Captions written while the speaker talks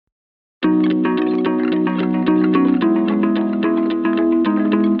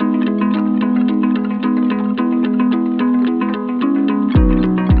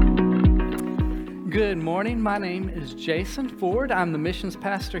morning. My name is Jason Ford. I'm the missions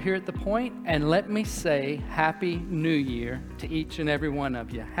pastor here at The Point, and let me say Happy New Year to each and every one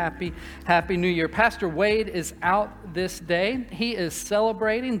of you. Happy New Year. Pastor Wade is out this day. He is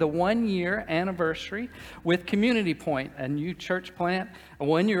celebrating the 1-year anniversary with Community Point, a new church plant, a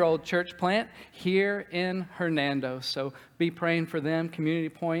 1-year-old church plant here in Hernando. So be praying for them, Community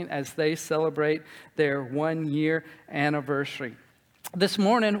Point, as they celebrate their 1-year anniversary. This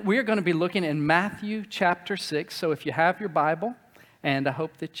morning, we're going to be looking in Matthew chapter 6. So if you have your Bible, and I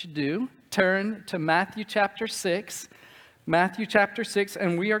hope that you do, turn to Matthew chapter 6. Matthew chapter 6,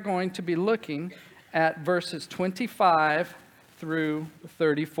 and we are going to be looking at verses 25 through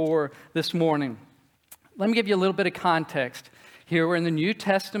 34 this morning. Let me give you a little bit of context. Here we're in the New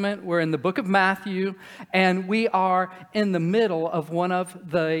Testament, we're in the book of Matthew, and we are in the middle of one of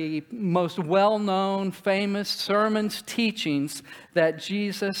the most well-known, famous sermons, teachings that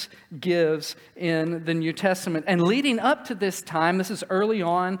Jesus gives in the New Testament. And leading up to this time, this is early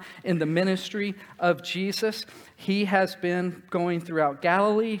on in the ministry of Jesus, he has been going throughout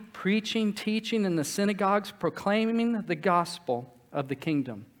Galilee, preaching, teaching in the synagogues, proclaiming the gospel of the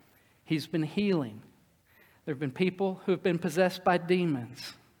kingdom. He's been healing. There have been people who have been possessed by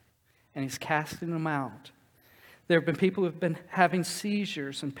demons, and he's casting them out. There have been people who have been having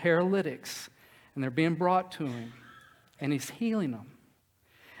seizures and paralytics, and they're being brought to him, and he's healing them.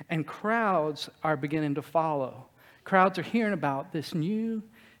 And crowds are beginning to follow. Crowds are hearing about this new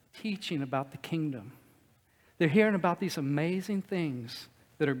teaching about the kingdom. They're hearing about these amazing things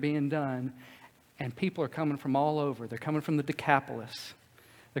that are being done, and people are coming from all over. They're coming from the Decapolis.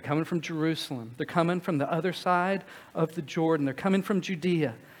 They're coming from Jerusalem. They're coming from the other side of the Jordan. They're coming from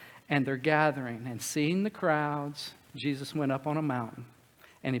Judea. And they're gathering. And seeing the crowds, Jesus went up on a mountain.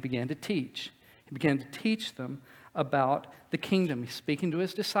 And he began to teach. He began to teach them about the kingdom. He's speaking to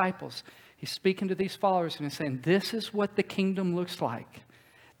his disciples. He's speaking to these followers. And he's saying, this is what the kingdom looks like.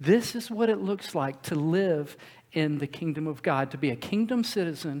 This is what it looks like to live in the kingdom of God, to be a kingdom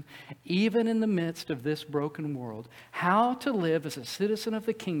citizen, even in the midst of this broken world. How to live as a citizen of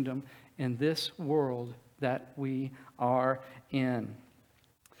the kingdom in this world that we are in.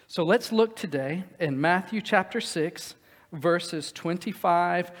 So let's look today in Matthew chapter 6, verses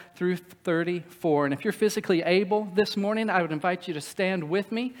 25 through 34. And if you're physically able this morning, I would invite you to stand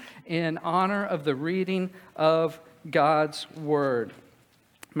with me in honor of the reading of God's word.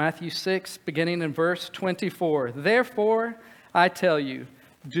 Matthew 6, beginning in verse 24. Therefore, I tell you,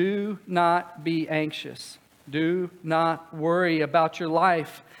 do not be anxious. Do not worry about your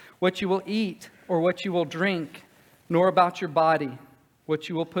life, what you will eat or what you will drink, nor about your body, what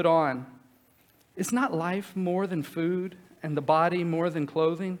you will put on. Is not life more than food, and the body more than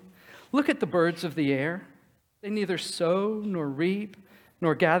clothing? Look at the birds of the air. They neither sow nor reap,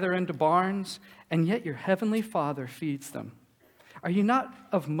 nor gather into barns, and yet your heavenly Father feeds them. Are you not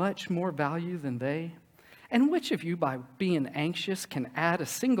of much more value than they? And which of you, by being anxious, can add a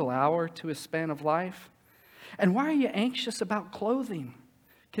single hour to his span of life? And why are you anxious about clothing?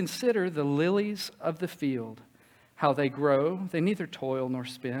 Consider the lilies of the field, how they grow. They neither toil nor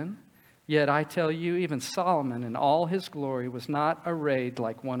spin. Yet I tell you, even Solomon in all his glory was not arrayed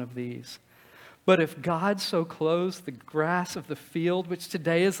like one of these. But if God so clothes the grass of the field, which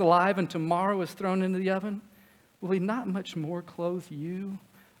today is alive and tomorrow is thrown into the oven, will he not much more clothe you,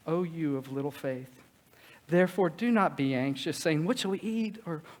 O you of little faith? Therefore, do not be anxious, saying, what shall we eat,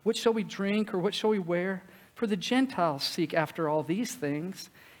 or what shall we drink, or what shall we wear? For the Gentiles seek after all these things,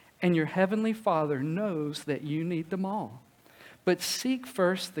 and your heavenly Father knows that you need them all. But seek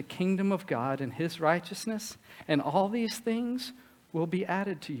first the kingdom of God and his righteousness, and all these things will be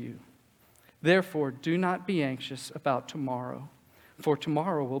added to you. Therefore, do not be anxious about tomorrow, for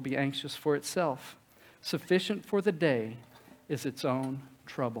tomorrow will be anxious for itself. Sufficient for the day is its own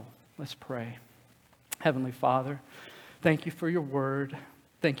trouble. Let's pray. Heavenly Father, thank you for your word.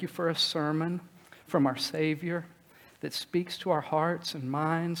 Thank you for a sermon from our Savior that speaks to our hearts and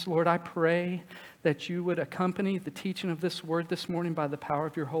minds. Lord, I pray that you would accompany the teaching of this word this morning by the power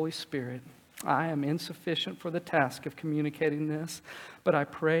of your Holy Spirit. I am insufficient for the task of communicating this, but I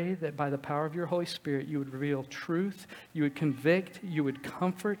pray that by the power of your Holy Spirit, you would reveal truth, you would convict, you would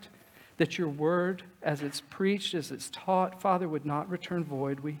comfort, that your word, as it's preached, as it's taught, Father, would not return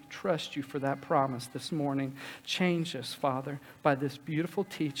void. We trust you for that promise this morning. Change us, Father, by this beautiful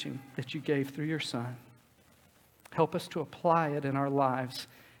teaching that you gave through your Son. Help us to apply it in our lives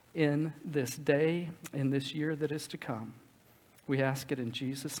in this day, in this year that is to come. We ask it in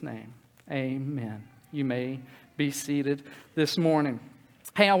Jesus' name. Amen. You may be seated this morning.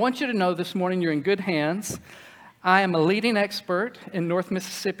 Hey, I want you to know this morning you're in good hands. I am a leading expert in North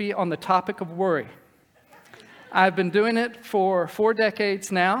Mississippi on the topic of worry. I've been doing it for 4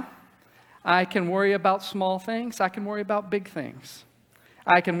 decades now. I can worry about small things. I can worry about big things.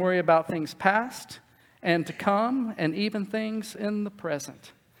 I can worry about things past and to come, and even things in the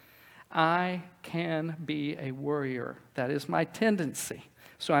present. I can be a worrier. That is my tendency.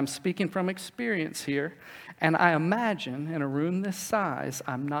 So I'm speaking from experience here. And I imagine in a room this size,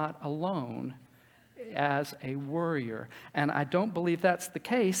 I'm not alone as a worrier. And I don't believe that's the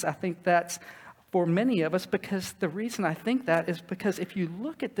case. I think that's for many of us, because the reason I think that is because if you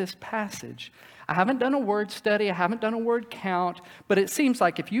look at this passage, I haven't done a word study, I haven't done a word count, but it seems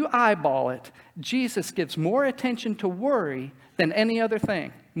like if you eyeball it, Jesus gives more attention to worry than any other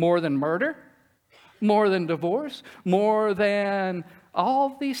thing. More than murder, more than divorce, more than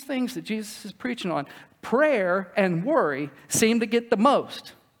all these things that Jesus is preaching on. Prayer and worry seem to get the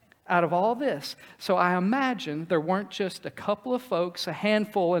most out of all this. So I imagine there weren't just a couple of folks, a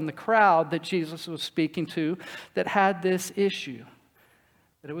handful in the crowd that Jesus was speaking to that had this issue.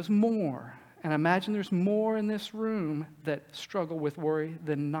 That it was more. And I imagine there's more in this room that struggle with worry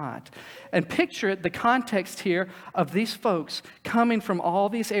than not. And picture it, the context here of these folks coming from all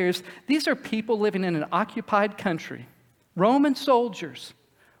these areas. These are people living in an occupied country. Roman soldiers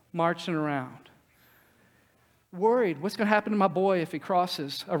marching around. Worried, what's going to happen to my boy if he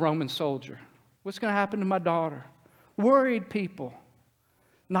crosses a Roman soldier? What's going to happen to my daughter? Worried people,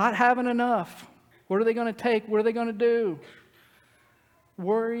 not having enough. What are they going to take? What are they going to do?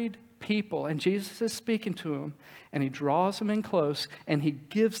 Worried people. And Jesus is speaking to them, and he draws them in close, and he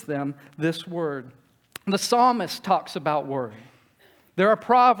gives them this word. The psalmist talks about worry. There are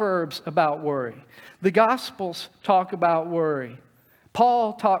proverbs about worry. The Gospels talk about worry.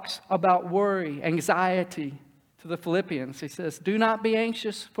 Paul talks about worry, anxiety. To the Philippians, he says, do not be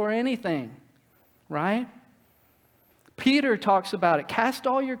anxious for anything, right? Peter talks about it. Cast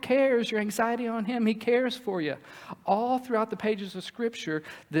all your cares, your anxiety on him. He cares for you. All throughout the pages of Scripture,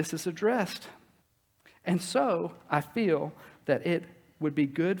 this is addressed. And so, I feel that it would be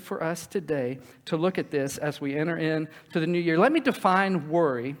good for us today to look at this as we enter into the new year. Let me define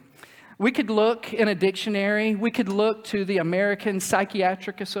worry. We could look in a dictionary. We could look to the American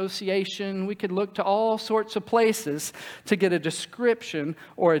Psychiatric Association. We could look to all sorts of places to get a description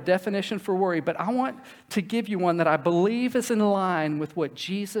or a definition for worry. But I want to give you one that I believe is in line with what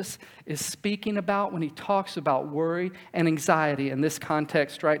Jesus is speaking about when he talks about worry and anxiety in this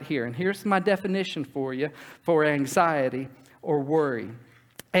context right here. And here's my definition for you for anxiety or worry.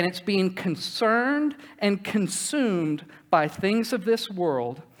 And it's being concerned and consumed by things of this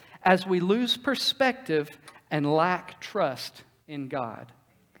world as we lose perspective and lack trust in God.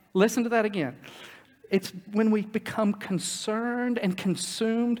 Listen to that again. It's when we become concerned and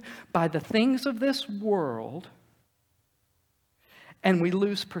consumed by the things of this world, and we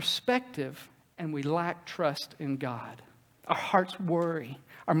lose perspective and we lack trust in God. Our hearts worry.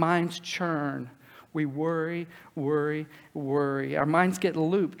 Our minds churn. We worry, worry, worry. Our minds get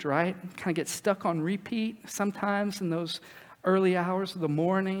looped, right? Kind of get stuck on repeat sometimes in those early hours of the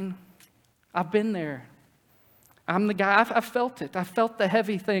morning. I've been there. I'm the guy. I've felt it. I felt the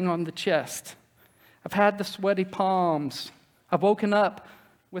heavy thing on the chest. I've had the sweaty palms. I've woken up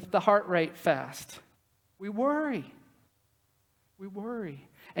with the heart rate fast. We worry. We worry.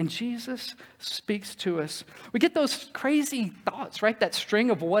 And Jesus speaks to us. We get those crazy thoughts, right? That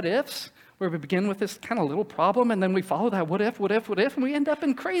string of what ifs, where we begin with this kind of little problem, and then we follow that what if, and we end up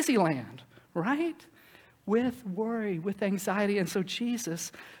in crazy land, right? With worry, with anxiety. And so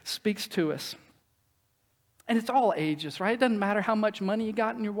Jesus speaks to us. And it's all ages, right? It doesn't matter how much money you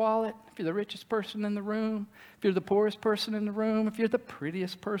got in your wallet. If you're the richest person in the room, if you're the poorest person in the room, if you're the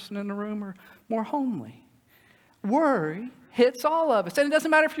prettiest person in the room, or more homely. Worry hits all of us. And it doesn't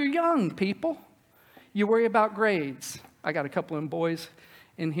matter if you're young, people. You worry about grades. I got a couple of boys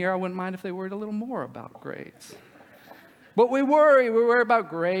in here. I wouldn't mind if they worried a little more about grades. But we worry. We worry about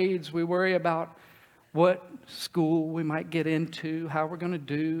grades. We worry about what school we might get into, how we're going to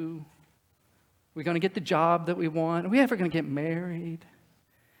do. We're going to get the job that we want. Are we ever going to get married?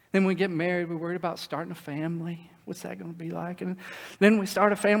 Then when we get married, we're worried about starting a family. What's that going to be like? And then we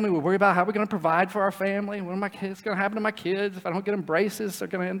start a family, we worry about how we're going to provide for our family. What are my kids going to happen to my kids? If I don't get them braces, they're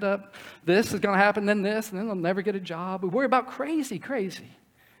going to end up, this is going to happen, then this, and then they'll never get a job. We worry about crazy,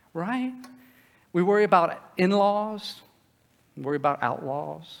 right? We worry about in-laws. We worry about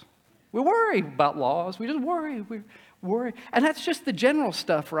outlaws. We worry about laws. We just worry. We worry. And that's just the general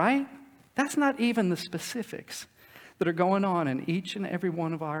stuff, right? That's not even the specifics that are going on in each and every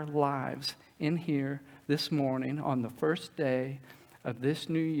one of our lives in here this morning on the first day of this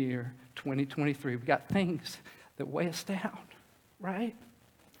new year, 2023. We got things that weigh us down, right?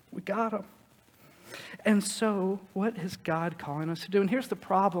 We got them. And so, what is God calling us to do? And here's the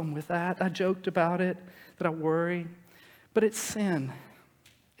problem with that. I joked about it, that I worry, but it's sin.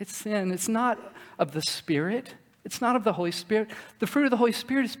 It's sin. It's not of the Spirit. It's not of the Holy Spirit. The fruit of the Holy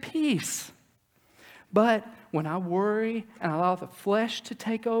Spirit is peace. But when I worry and allow the flesh to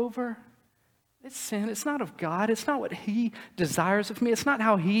take over, it's sin. It's not of God. It's not what He desires of me. It's not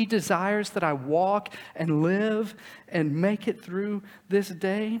how He desires that I walk and live and make it through this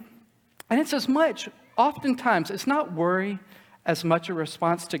day. And it's oftentimes, it's not worry as much a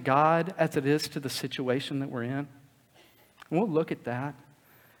response to God as it is to the situation that we're in. And we'll look at that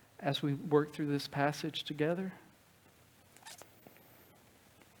as we work through this passage together.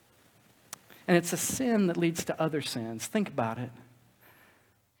 And it's a sin that leads to other sins. Think about it.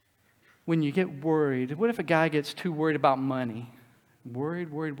 When you get worried, what if a guy gets too worried about money? Worried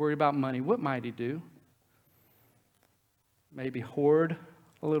about money. What might he do? Maybe hoard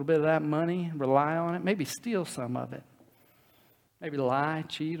a little bit of that money, rely on it, maybe steal some of it. Maybe lie,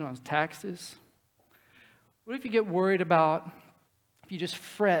 cheat on his taxes. What if you get worried about, if you just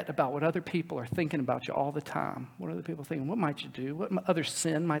fret about what other people are thinking about you all the time? What are other people thinking? What might you do? What other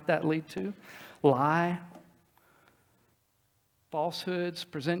sin might that lead to? Lie. Falsehoods,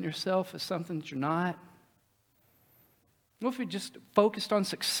 present yourself as something that you're not. What if you just focused on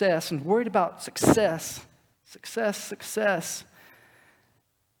success and worried about success? Success.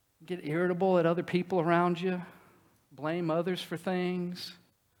 Get irritable at other people around you. Blame others for things.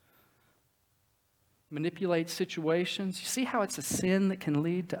 Manipulate situations. You see how it's a sin that can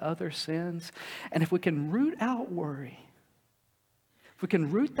lead to other sins? And if we can root out worry, if we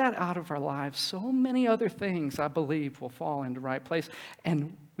can root that out of our lives, so many other things, I believe, will fall into right place.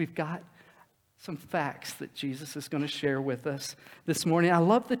 And we've got some facts that Jesus is going to share with us this morning. I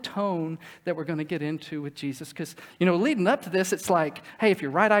love the tone that we're going to get into with Jesus because, leading up to this, it's like, hey, if your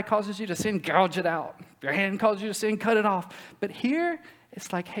right eye causes you to sin, gouge it out. If your hand causes you to sin, cut it off. But here,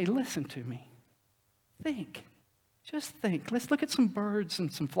 it's like, hey, listen to me. Think. Just think. Let's look at some birds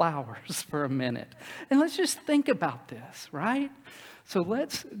and some flowers for a minute. And let's just think about this, right? So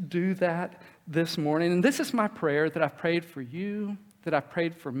let's do that this morning. And this is my prayer that I've prayed for you, that I've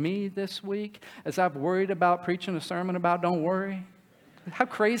prayed for me this week, as I've worried about preaching a sermon about don't worry. How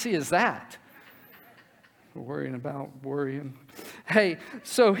crazy is that? We're worrying about worrying. Hey,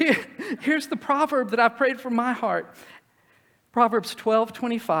 so here's the proverb that I've prayed for my heart. Proverbs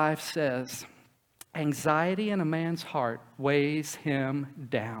 12:25 says, anxiety in a man's heart weighs him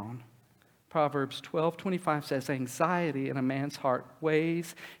down. Proverbs 12:25 says, anxiety in a man's heart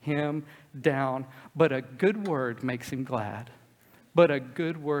weighs him down, but a good word makes him glad. But a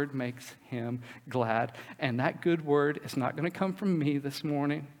good word makes him glad. And that good word is not going to come from me this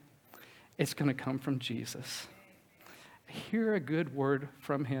morning. It's going to come from Jesus. Hear a good word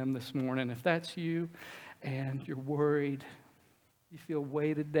from him this morning. If that's you and you're worried, you feel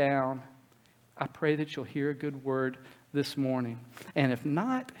weighted down, I pray that you'll hear a good word this morning. And if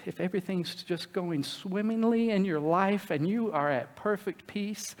not, if everything's just going swimmingly in your life and you are at perfect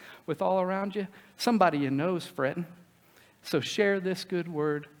peace with all around you, somebody you know is fretting. So share this good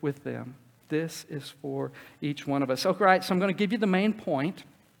word with them. This is for each one of us. All right, so I'm going to give you the main point.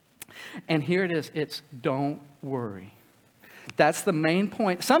 And here it is. It's don't worry. That's the main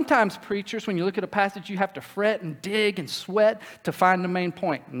point. Sometimes preachers, when you look at a passage, you have to fret and dig and sweat to find the main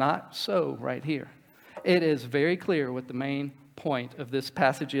point. Not so right here. It is very clear what the main point of this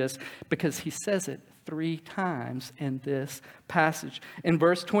passage is because he says it 3 times in this passage. In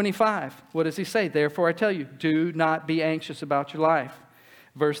verse 25, what does he say? Therefore I tell you, do not be anxious about your life.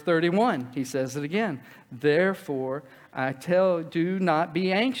 Verse 31, he says it again. Therefore I tell, do not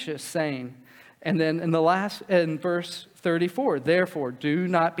be anxious, saying. And then in verse 34, therefore do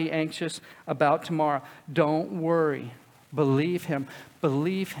not be anxious about tomorrow. Don't worry. Believe him.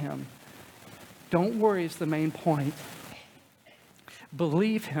 Believe him. Don't worry is the main point.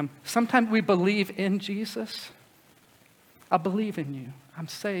 Believe him. Sometimes we believe in Jesus. I believe in you. I'm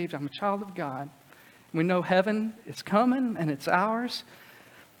saved. I'm a child of God. We know heaven is coming and it's ours.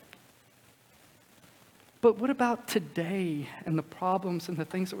 But what about today and the problems and the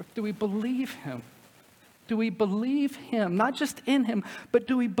things do we believe him? Do we believe him? Not just in him, but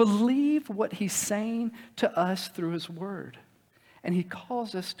do we believe what he's saying to us through his word? And he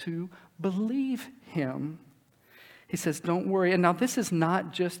calls us to believe him. He says, don't worry. And now this is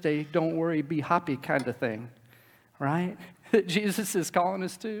not just a don't worry, be happy kind of thing, right? That Jesus is calling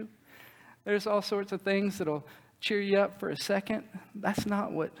us to. There's all sorts of things that'll cheer you up for a second. That's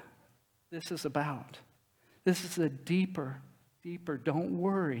not what this is about. This is a deeper, don't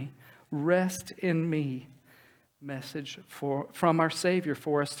worry, rest in me message from our Savior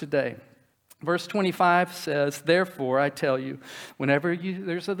for us today. Verse 25 says, therefore, I tell you, whenever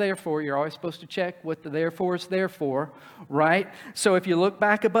there's a therefore, you're always supposed to check what the therefore is there for, right? So if you look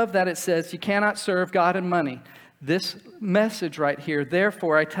back above that, it says, you cannot serve God and money. This message right here,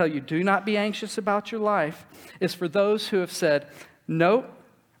 therefore, I tell you, do not be anxious about your life, is for those who have said, nope,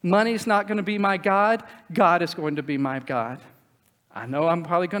 money's not going to be my God. God is going to be my God. I know I'm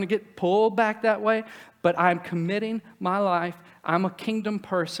probably going to get pulled back that way, but I'm committing my life. I'm a kingdom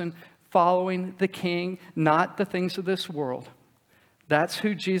person, following the King, not the things of this world. That's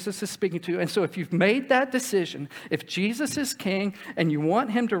who Jesus is speaking to. And so if you've made that decision, if Jesus is King and you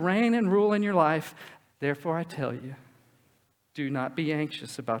want him to reign and rule in your life, therefore I tell you, do not be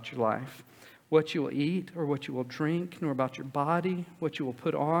anxious about your life, what you will eat or what you will drink, nor about your body, what you will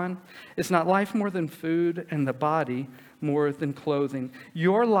put on. Is not life more than food, and the body more than clothing?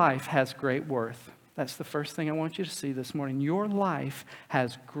 Your life has great worth. That's the first thing I want you to see this morning. Your life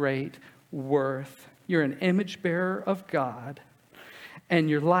has great worth. You're an image bearer of God, and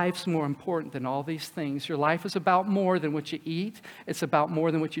your life's more important than all these things. Your life is about more than what you eat. It's about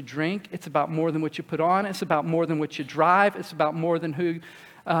more than what you drink. It's about more than what you put on. It's about more than what you drive. It's about more than who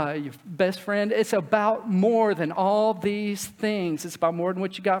your best friend. It's about more than all these things. It's about more than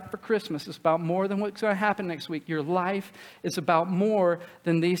what you got for Christmas. It's about more than what's going to happen next week. Your life is about more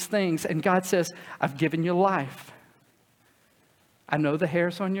than these things. And God says, I've given you life. I know the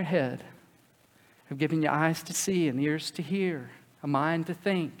hairs on your head. I've given you eyes to see and ears to hear, a mind to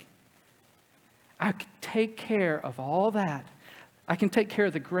think. I can take care of all that. I can take care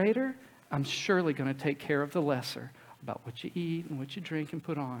of the greater. I'm surely going to take care of the lesser, about what you eat and what you drink and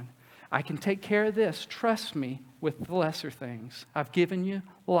put on. I can take care of this. Trust me with the lesser things. I've given you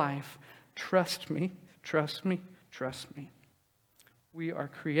life. Trust me, trust me, trust me. We are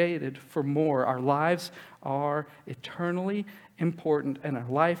created for more. Our lives are eternally important, and our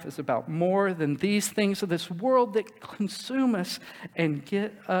life is about more than these things of this world that consume us and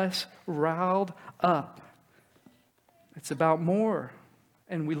get us riled up. It's about more.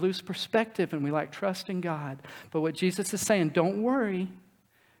 And we lose perspective and we lack trust in God. But what Jesus is saying, don't worry.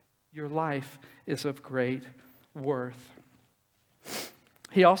 Your life is of great worth.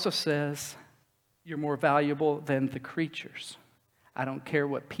 He also says, you're more valuable than the creatures. I don't care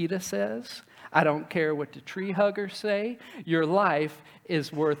what PETA says. I don't care what the tree huggers say. Your life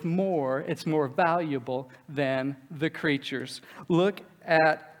is worth more. It's more valuable than the creatures. Look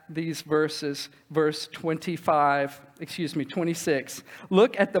at these verses, verse 26.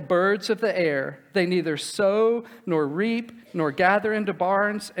 Look at the birds of the air. They neither sow nor reap nor gather into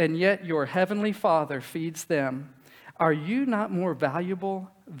barns, and yet your heavenly Father feeds them. Are you not more valuable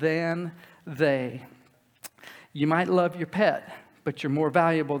than they? You might love your pet, but you're more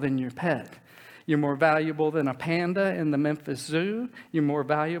valuable than your pet. You're more valuable than a panda in the Memphis Zoo. You're more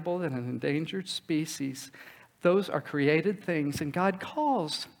valuable than an endangered species. Those are created things, and God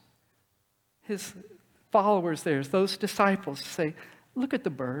calls his followers there, those disciples, say, look at the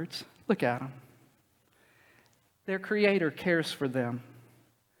birds, look at them. Their Creator cares for them.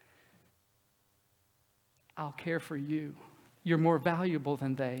 I'll care for you. You're more valuable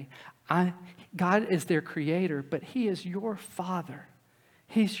than they. God is their Creator, but he is your Father.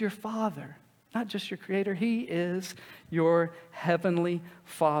 He's your Father, not just your Creator. He is your heavenly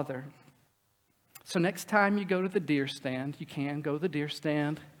Father. So next time you go to the deer stand, you can go to the deer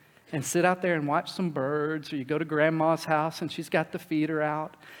stand and sit out there and watch some birds, or you go to grandma's house and she's got the feeder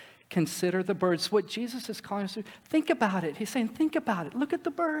out. Consider the birds. What Jesus is calling us to, think about it. He's saying, think about it. Look at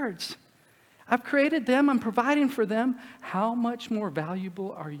the birds. I've created them. I'm providing for them. How much more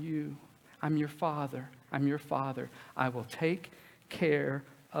valuable are you? I'm your Father. I'm your Father. I will take care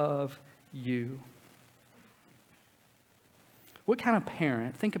of you. What kind of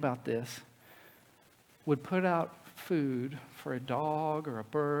parent, think about this, would put out food for a dog or a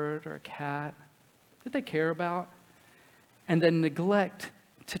bird or a cat that they care about, and then neglect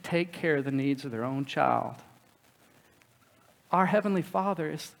to take care of the needs of their own child? Our Heavenly Father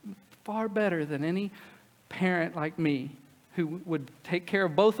is far better than any parent like me who would take care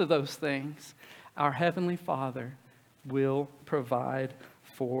of both of those things. Our Heavenly Father will provide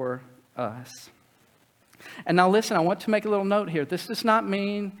for us. And now listen, I want to make a little note here. This does not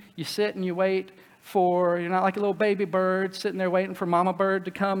mean you sit and you wait you're not like a little baby bird sitting there waiting for mama bird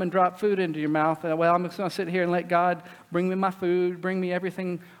to come and drop food into your mouth. Well, I'm just going to sit here and let God bring me my food, bring me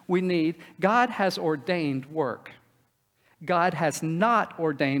everything we need. God has ordained work. God has not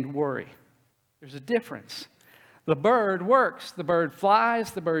ordained worry. There's a difference. The bird works. The bird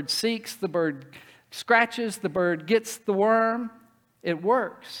flies. The bird seeks. The bird scratches. The bird gets the worm. It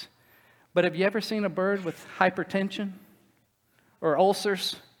works. But have you ever seen a bird with hypertension or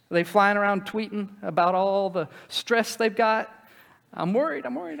ulcers Are they flying around tweeting about all the stress they've got? I'm worried,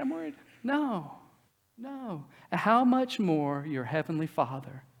 I'm worried, I'm worried. No, no. How much more your Heavenly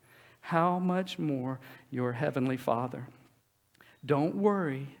Father? How much more your Heavenly Father? Don't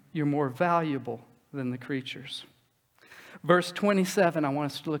worry, you're more valuable than the creatures. Verse 27, I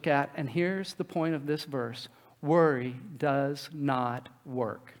want us to look at, and here's the point of this verse. Worry does not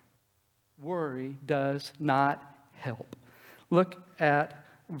work. Worry does not help. Look at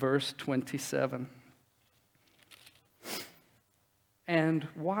verse 27. And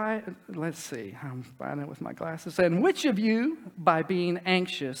why, let's see, I'm finding it with my glasses. And which of you, by being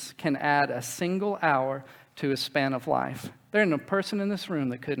anxious, can add a single hour to his span of life? There ain't a person in this room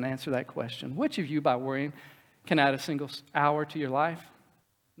that couldn't answer that question. Which of you, by worrying, can add a single hour to your life?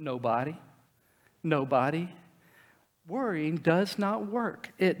 Nobody. Nobody. Worrying does not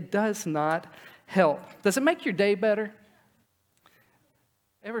work. It does not help. Does it make your day better?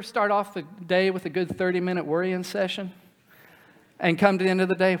 Ever start off the day with a good 30-minute worrying session? And come to the end of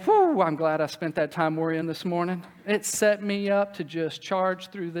the day, whew, I'm glad I spent that time worrying this morning. It set me up to just charge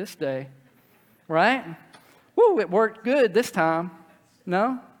through this day. Right? Whew, it worked good this time.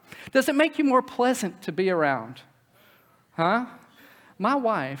 No? Does it make you more pleasant to be around? Huh? My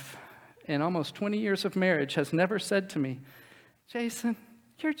wife, in almost 20 years of marriage, has never said to me, Jason,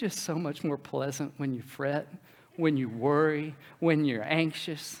 you're just so much more pleasant when you fret, when you worry, when you're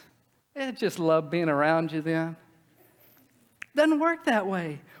anxious. I just love being around you then. Doesn't work that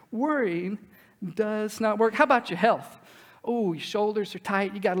way. Worrying does not work. How about your health? Oh, your shoulders are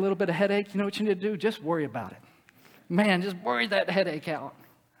tight. You got a little bit of headache. You know what you need to do? Just worry about it. Man, just worry that headache out.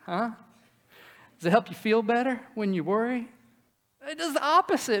 Huh? Does it help you feel better when you worry? It does the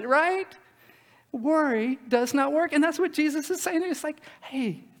opposite, right? Worry does not work. And that's what Jesus is saying. It's like,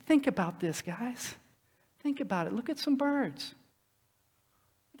 hey, think about this, guys. Think about it. Look at some birds.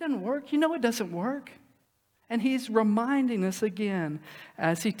 It doesn't work. You know it doesn't work. And he's reminding us again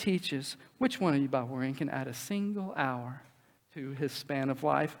as he teaches, which one of you by worrying can add a single hour to his span of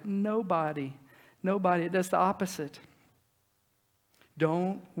life? Nobody. Nobody. It does the opposite.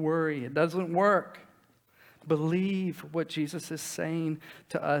 Don't worry. It doesn't work. Believe what Jesus is saying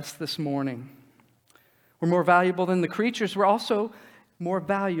to us this morning. We're more valuable than the creatures. We're also more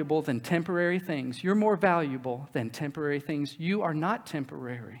valuable than temporary things. You're more valuable than temporary things. You are not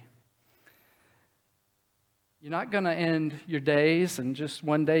temporary. You're not going to end your days and just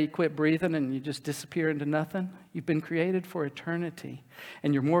one day you quit breathing and you just disappear into nothing. You've been created for eternity.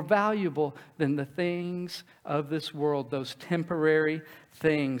 And you're more valuable than the things of this world, those temporary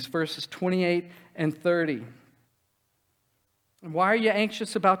things. Verses 28 and 30. Why are you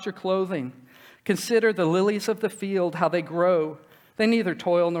anxious about your clothing? Consider the lilies of the field, how they grow. They neither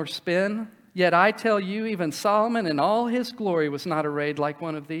toil nor spin. Yet I tell you, even Solomon in all his glory was not arrayed like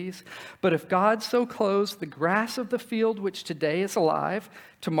one of these. But if God so clothes the grass of the field, which today is alive,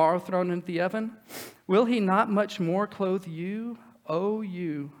 tomorrow thrown into the oven, will he not much more clothe you, O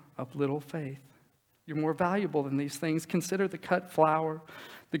you of little faith? You're more valuable than these things. Consider the cut flower,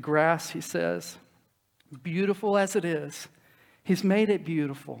 the grass, he says. Beautiful as it is, he's made it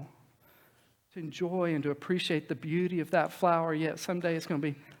beautiful. To enjoy and to appreciate the beauty of that flower, yet someday it's going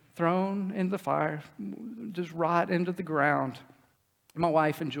to be thrown in the fire, just rot into the ground. My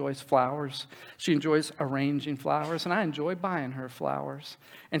wife enjoys flowers. She enjoys arranging flowers, and I enjoy buying her flowers.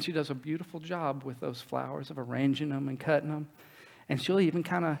 And she does a beautiful job with those flowers of arranging them and cutting them. And she'll even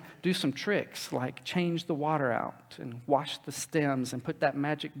kind of do some tricks, like change the water out and wash the stems and put that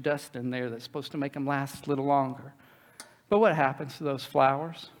magic dust in there that's supposed to make them last a little longer. But what happens to those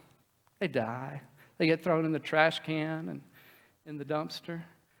flowers? They die. They get thrown in the trash can and in the dumpster.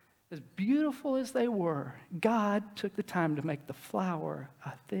 As beautiful as they were, God took the time to make the flower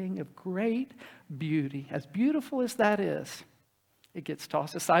a thing of great beauty. As beautiful as that is, it gets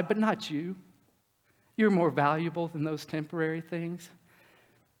tossed aside, but not you. You're more valuable than those temporary things.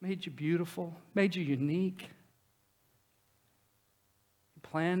 Made you beautiful, made you unique. He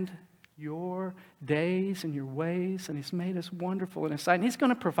planned your days and your ways, and he's made us wonderful in his sight. And he's going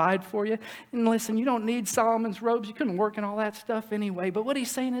to provide for you. And listen, you don't need Solomon's robes. You couldn't work in all that stuff anyway. But what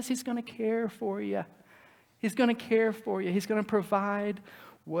he's saying is he's going to care for you. He's going to care for you. He's going to provide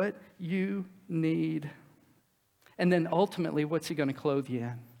what you need. And then ultimately, what's he going to clothe you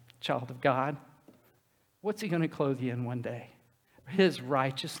in, child of God? What's he going to clothe you in one day? His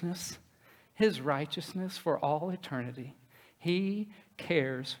righteousness for all eternity. He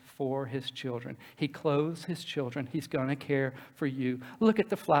cares for his children. He clothes his children. He's going to care for you. Look at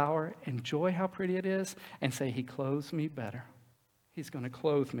the flower, enjoy how pretty it is, and say, he clothes me better. He's going to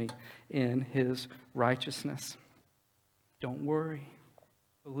clothe me in his righteousness. Don't worry.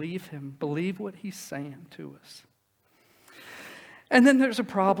 Believe him. Believe what he's saying to us. And then there's a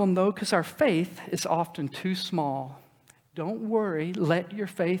problem, though, because our faith is often too small. Don't worry, let your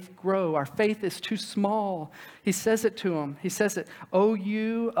faith grow. Our faith is too small. He says it to him. He says it, "O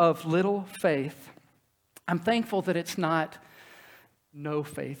you of little faith." I'm thankful that it's not no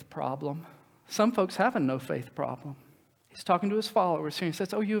faith problem. Some folks have a no faith problem. He's talking to his followers here. He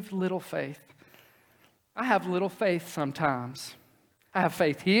says, "Oh, you have little faith." I have little faith sometimes. I have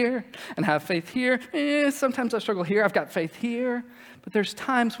faith here and I have faith here. Sometimes I struggle here. I've got faith here. But there's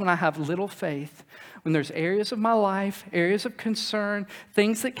times when I have little faith, when there's areas of my life, areas of concern,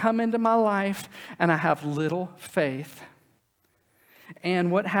 things that come into my life, and I have little faith. And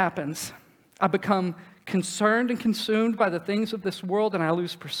what happens? I become concerned and consumed by the things of this world, and I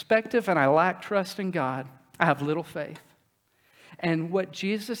lose perspective, and I lack trust in God. I have little faith. And what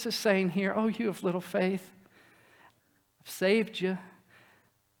Jesus is saying here, "Oh, you have little faith. I've saved you.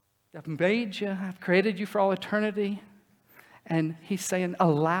 I've made you. I've created you for all eternity." And he's saying,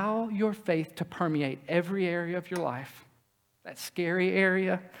 allow your faith to permeate every area of your life. That scary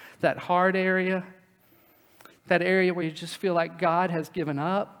area, that hard area, that area where you just feel like God has given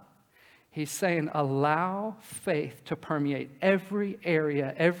up. He's saying, allow faith to permeate every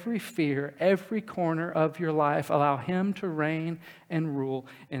area, every fear, every corner of your life. Allow him to reign and rule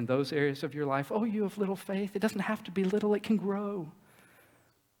in those areas of your life. Oh, you have little faith. It doesn't have to be little. It can grow.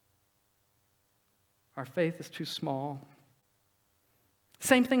 Our faith is too small.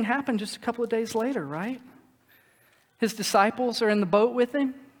 Same thing happened just a couple of days later, right? His disciples are in the boat with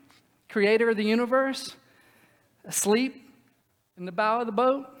him, creator of the universe, asleep in the bow of the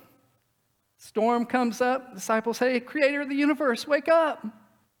boat. Storm comes up. Disciples say, "Creator of the universe, wake up." And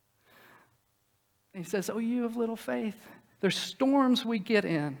he says, "Oh, you have little faith." There's storms we get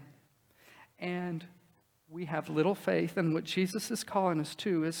in, and we have little faith. And what Jesus is calling us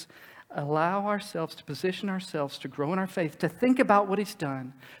to is allow ourselves to position ourselves to grow in our faith, to think about what he's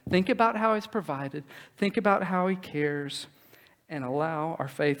done, think about how he's provided, think about how he cares, and allow our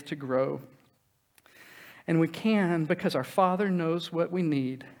faith to grow. And we can because our Father knows what we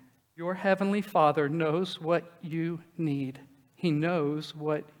need. Your heavenly Father knows what you need. He knows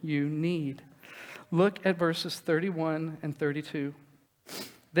what you need. Look at verses 31 and 32.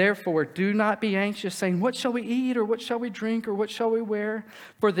 "Therefore, do not be anxious, saying, 'What shall we eat, or what shall we drink, or what shall we wear?'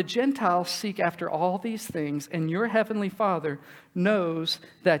 For the Gentiles seek after all these things, and your heavenly Father knows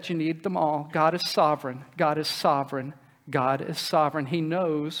that you need them all." God is sovereign. God is sovereign. God is sovereign. He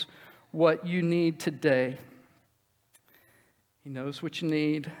knows what you need today. He knows what you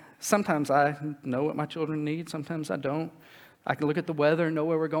need. Sometimes I know what my children need. Sometimes I don't. I can look at the weather and know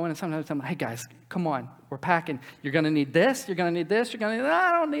where we're going. And sometimes I'm like, "Hey guys, come on, we're packing. You're going to need this. You're going to need this. You're going to need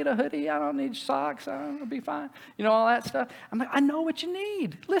that. I don't need a hoodie. I don't need socks. I'll be fine." You know, all that stuff. I'm like, I know what you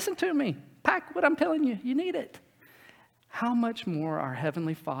need. Listen to me. Pack what I'm telling you. You need it. How much more our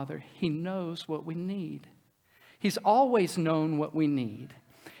Heavenly Father, he knows what we need. He's always known what we need.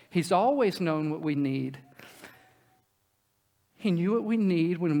 He's always known what we need. He knew what we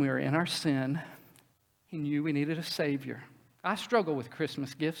need when we were in our sin. He knew we needed a Savior. I struggle with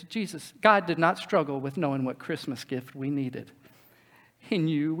Christmas gifts. God did not struggle with knowing what Christmas gift we needed. He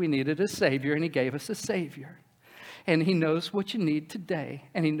knew we needed a Savior, and he gave us a Savior. And he knows what you need today,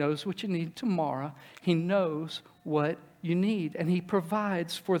 and he knows what you need tomorrow. He knows what you need, and he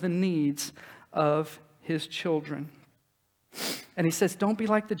provides for the needs of his children. And he says, don't be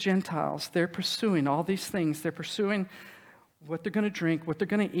like the Gentiles. They're pursuing all these things. They're pursuing what they're going to drink, what they're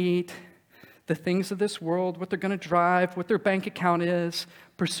going to eat, the things of this world, what they're going to drive, what their bank account is,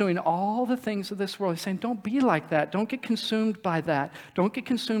 pursuing all the things of this world. He's saying, don't be like that. Don't get consumed by that. Don't get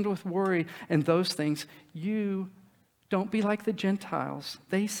consumed with worry and those things. You don't be like the Gentiles.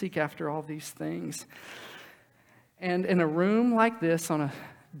 They seek after all these things. And in a room like this, on a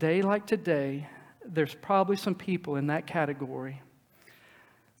day like today, there's probably some people in that category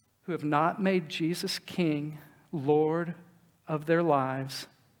who have not made Jesus King, Lord of their lives.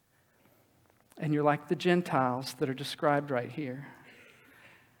 And you're like the Gentiles that are described right here.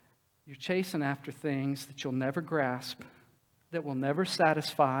 You're chasing after things that you'll never grasp, that will never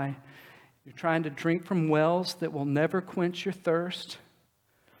satisfy. You're trying to drink from wells that will never quench your thirst.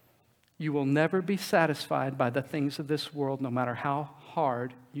 You will never be satisfied by the things of this world, no matter how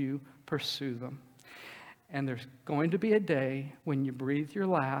hard you pursue them. And there's going to be a day when you breathe your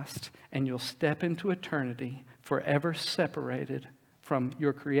last and you'll step into eternity forever separated from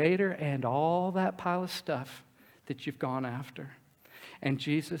your Creator and all that pile of stuff that you've gone after. And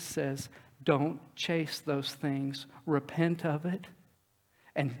Jesus says, don't chase those things. Repent of it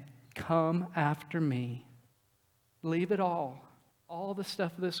and come after me. Leave it all all the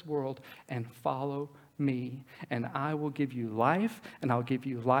stuff of this world and follow me, and I will give you life, and I'll give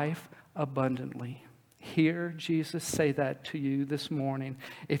you life abundantly. Hear Jesus say that to you this morning.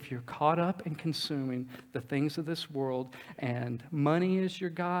 If you're caught up in consuming the things of this world, and money is your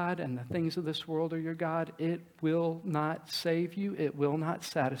God, and the things of this world are your God, it will not save you. It will not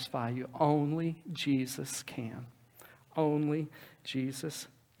satisfy you. Only Jesus can. Only Jesus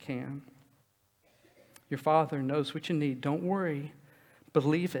can. Your Father knows what you need. Don't worry.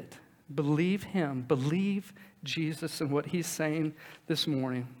 Believe it. Believe Him. Believe Jesus and what He's saying this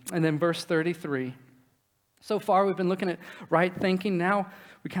morning. And then verse 33. So far, we've been looking at right thinking. Now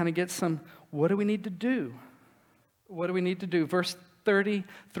we kind of get some, what do we need to do? What do we need to do? Verse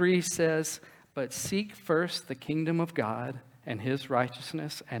 33 says, but seek first the kingdom of God and His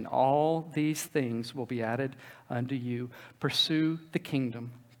righteousness, and all these things will be added unto you. Pursue the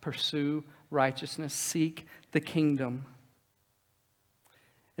kingdom. Pursue righteousness. Seek the kingdom.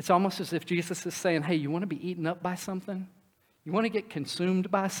 It's almost as if Jesus is saying, hey, you want to be eaten up by something? You want to get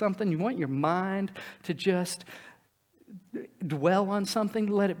consumed by something? You want your mind to just dwell on something?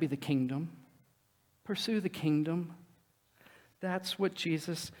 Let it be the kingdom. Pursue the kingdom. That's what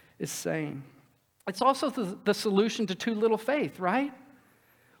Jesus is saying. It's also the solution to too little faith, right?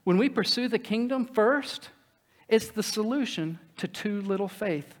 When we pursue the kingdom first, it's the solution to too little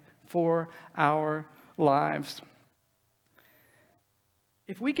faith for our lives.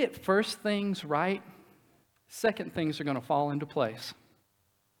 If we get first things right, second things are going to fall into place.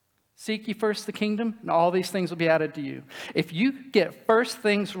 Seek ye first the kingdom, and all these things will be added to you. If you get first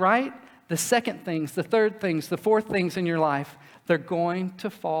things right, the second things, the third things, the fourth things in your life, they're going to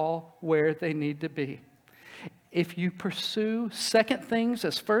fall where they need to be. If you pursue second things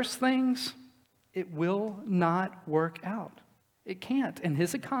as first things, it will not work out. It can't. In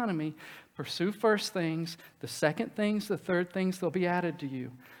His economy, pursue first things, the second things, the third things, they'll be added to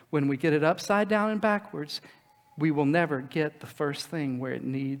you. When we get it upside down and backwards, we will never get the first thing where it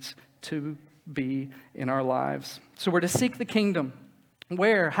needs to be in our lives. So we're to seek the kingdom.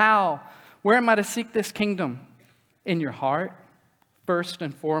 Where? How? Where am I to seek this kingdom? In your heart, first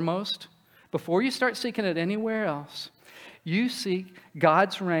and foremost. Before you start seeking it anywhere else, you seek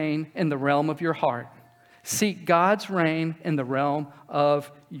God's reign in the realm of your heart. Seek God's reign in the realm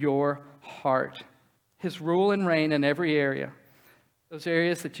of your heart. His rule and reign in every area. Those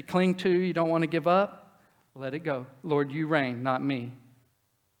areas that you cling to, you don't want to give up, let it go. Lord, you reign, not me.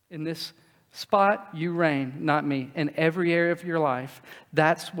 In this spot, you reign, not me. In every area of your life,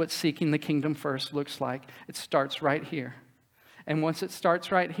 that's what seeking the kingdom first looks like. It starts right here. And once it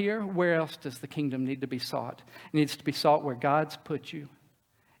starts right here, where else does the kingdom need to be sought? It needs to be sought where God's put you.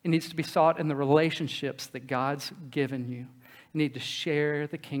 It needs to be sought in the relationships that God's given you. You need to share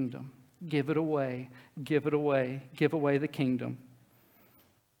the kingdom. Give it away. Give it away. Give away the kingdom.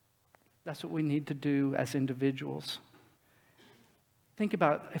 That's what we need to do as individuals. Think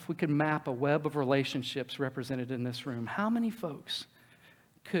about if we could map a web of relationships represented in this room. How many folks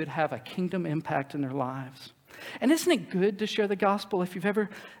could have a kingdom impact in their lives? And isn't it good to share the gospel? If you've ever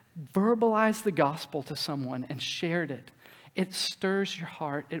verbalized the gospel to someone and shared it, it stirs your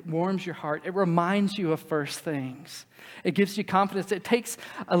heart. It warms your heart. It reminds you of first things. It gives you confidence. It takes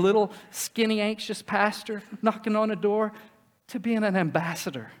a little skinny, anxious pastor knocking on a door to being an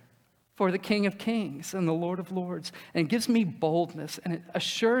ambassador for the King of Kings and the Lord of Lords. And it gives me boldness, and it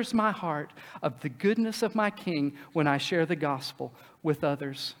assures my heart of the goodness of my King when I share the gospel with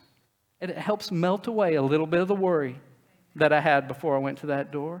others. And it helps melt away a little bit of the worry that I had before I went to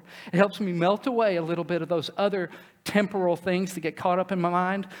that door. It helps me melt away a little bit of those other temporal things that get caught up in my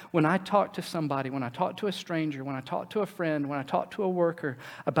mind when I talk to somebody, when I talk to a stranger, when I talk to a friend, when I talk to a worker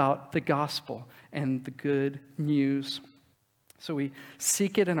about the gospel and the good news. So we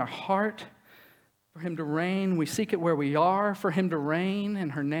seek it in our heart for Him to reign. We seek it where we are for Him to reign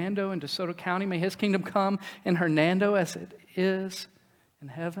in Hernando and DeSoto County. May His kingdom come in Hernando as it is in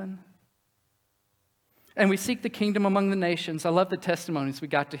heaven. And we seek the kingdom among the nations. I love the testimonies we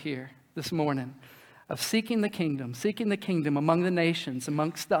got to hear this morning of seeking the kingdom among the nations,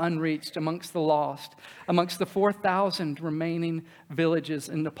 amongst the unreached, amongst the lost, amongst the 4,000 remaining villages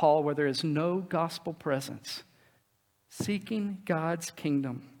in Nepal where there is no gospel presence. Seeking God's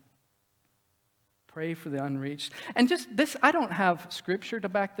kingdom. Pray for the unreached. And just this, I don't have scripture to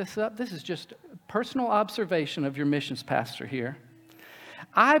back this up. This is just personal observation of your missions pastor here.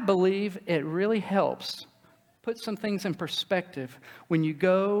 I believe it really helps put some things in perspective when you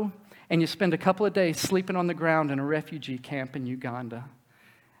go and you spend a couple of days sleeping on the ground in a refugee camp in Uganda.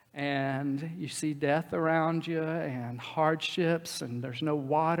 And you see death around you and hardships and there's no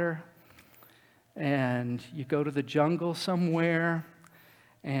water. and you go to the jungle somewhere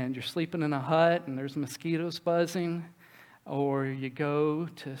and you're sleeping in a hut and there's mosquitoes buzzing, or you go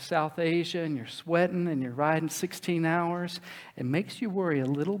to South Asia and you're sweating and you're riding 16 hours, it makes you worry a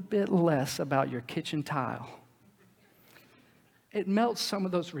little bit less about your kitchen tile. It melts some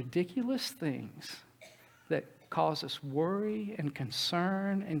of those ridiculous things that cause us worry and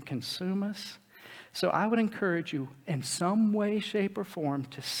concern and consume us. So I would encourage you in some way, shape, or form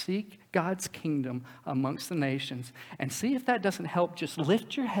to seek God's kingdom amongst the nations and see if that doesn't help just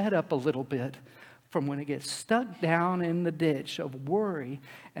lift your head up a little bit from when it gets stuck down in the ditch of worry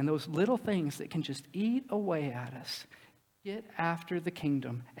and those little things that can just eat away at us. Get after the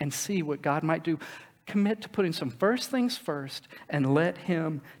kingdom and see what God might do. Commit to putting some first things first and let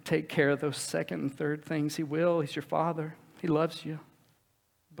him take care of those second and third things. He will. He's your Father. He loves you.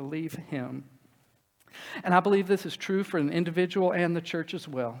 Believe him. And I believe this is true for an individual and the church as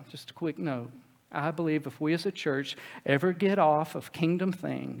well. Just a quick note. I believe if we as a church ever get off of kingdom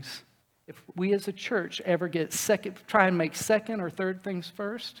things, if we as a church ever try and make second or third things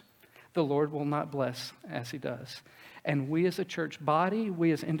first, the Lord will not bless as he does. And we as a church body,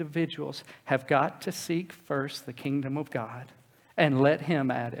 we as individuals have got to seek first the kingdom of God and let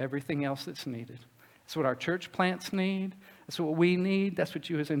him add everything else that's needed. That's what our church plants need. That's what we need. That's what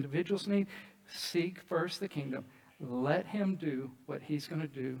you as individuals need. Seek first the kingdom. Let him do what he's going to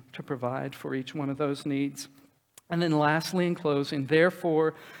do to provide for each one of those needs. And then lastly, in closing,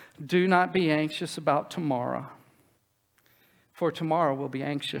 therefore, do not be anxious about tomorrow. For tomorrow will be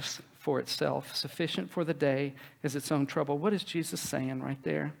anxious for itself. Sufficient for the day is its own trouble. What is Jesus saying right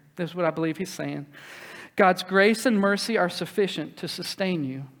there? This is what I believe he's saying. God's grace and mercy are sufficient to sustain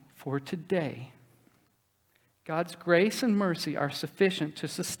you for today. God's grace and mercy are sufficient to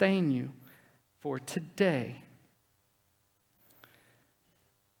sustain you for today.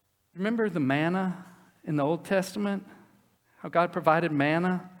 Remember the manna in the Old Testament? How God provided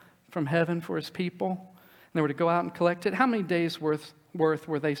manna from heaven for his people? And they were to go out and collect it. How many days worth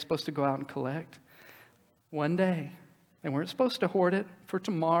were they supposed to go out and collect? One day. They weren't supposed to hoard it for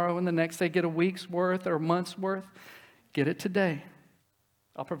tomorrow and the next day get a week's worth or a month's worth. Get it today.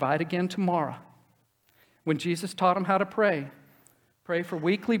 I'll provide again tomorrow. When Jesus taught them how to pray for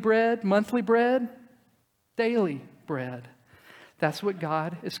weekly bread, monthly bread, daily bread. That's what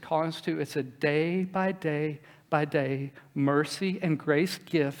God is calling us to. It's a day by day by day mercy and grace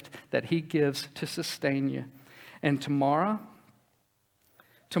gift that he gives to sustain you. And tomorrow's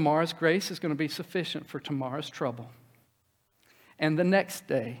grace is going to be sufficient for tomorrow's trouble. And the next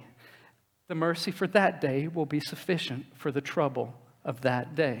day, the mercy for that day will be sufficient for the trouble of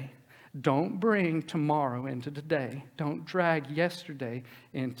that day. Don't bring tomorrow into today. Don't drag yesterday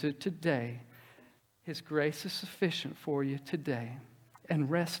into today. His grace is sufficient for you today.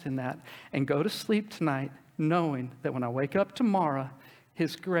 And rest in that. And go to sleep tonight knowing that when I wake up tomorrow,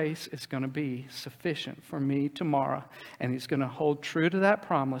 his grace is going to be sufficient for me tomorrow. And he's going to hold true to that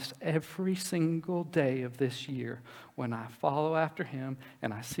promise every single day of this year when I follow after him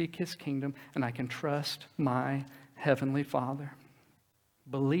and I seek his kingdom and I can trust my heavenly Father.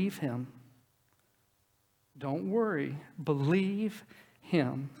 Believe him. Don't worry. Believe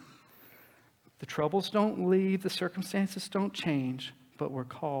him. The troubles don't leave. The circumstances don't change. But we're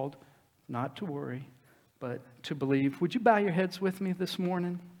called not to worry, but to believe. Would you bow your heads with me this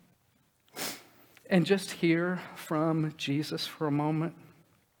morning? And just hear from Jesus for a moment.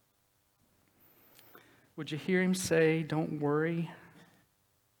 Would you hear him say, don't worry.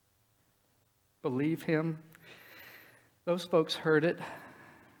 Believe him. Those folks heard it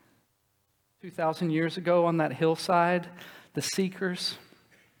 2,000 years ago on that hillside. The seekers,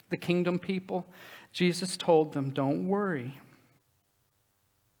 the kingdom people. Jesus told them, don't worry.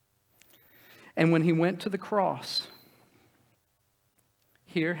 And when he went to the cross,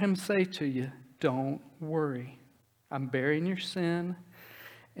 hear him say to you, don't worry. I'm bearing your sin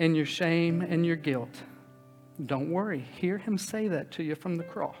and your shame and your guilt. Don't worry. Hear him say that to you from the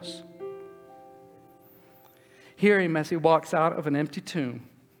cross. Hear him as he walks out of an empty tomb.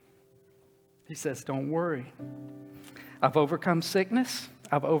 He says, don't worry. I've overcome sickness.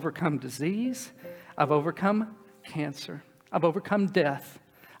 I've overcome disease. I've overcome cancer. I've overcome death.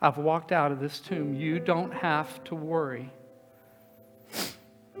 I've walked out of this tomb. You don't have to worry.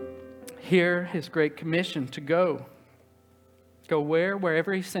 Hear his great commission to go. Go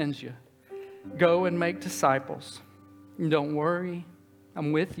wherever he sends you. Go and make disciples. Don't worry.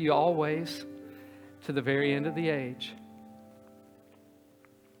 I'm with you always to the very end of the age.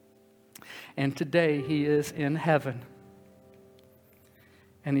 And today he is in heaven.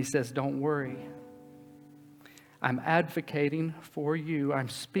 And he says, don't worry. I'm advocating for you. I'm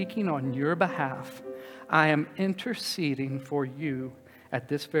speaking on your behalf. I am interceding for you at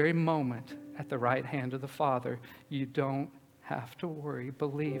this very moment at the right hand of the Father. You don't have to worry.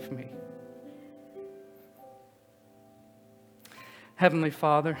 Believe me. Heavenly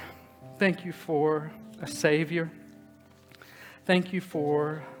Father, thank you for a Savior. Thank you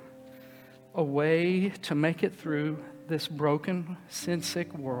for a way to make it through this broken,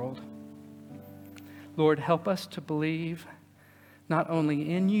 sin-sick world. Lord, help us to believe not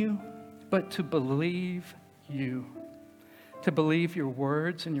only in you, but to believe you. To believe your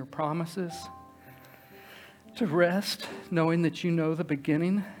words and your promises. To rest knowing that you know the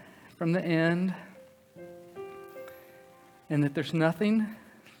beginning from the end. And that there's nothing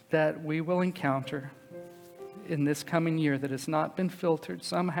that we will encounter in this coming year that has not been filtered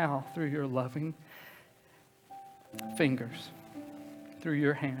somehow through your loving fingers, through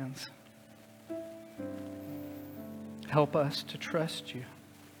your hands. Help us to trust you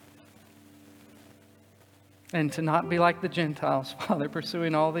and to not be like the Gentiles, Father,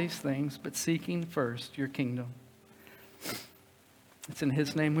 pursuing all these things, but seeking first your kingdom. It's in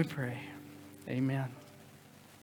his name we pray. Amen.